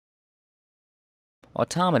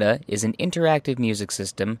Automata is an interactive music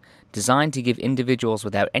system designed to give individuals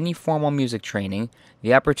without any formal music training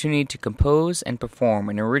the opportunity to compose and perform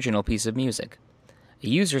an original piece of music. A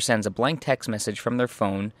user sends a blank text message from their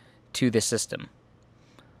phone to the system.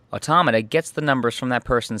 Automata gets the numbers from that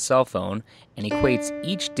person's cell phone and equates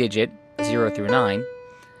each digit, 0 through 9,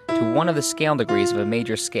 to one of the scale degrees of a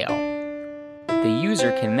major scale. The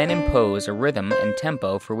user can then impose a rhythm and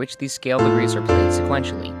tempo for which these scale degrees are played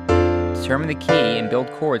sequentially, determine the key and build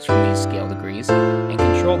chords from these scale degrees, and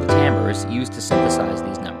control the timbres used to synthesize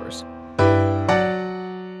these numbers.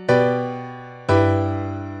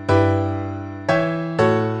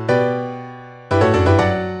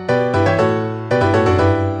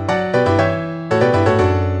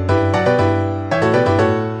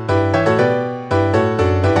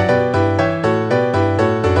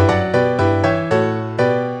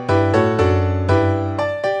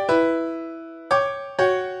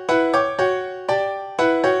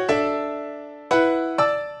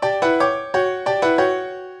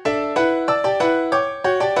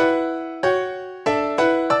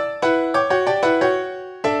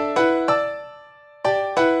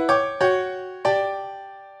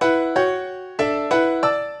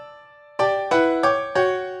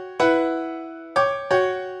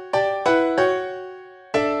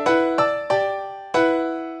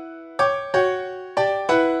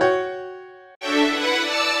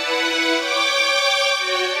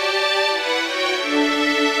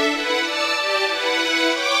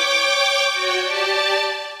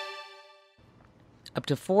 Up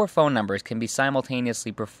to 4 phone numbers can be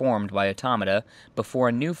simultaneously performed by Automata before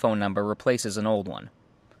a new phone number replaces an old one.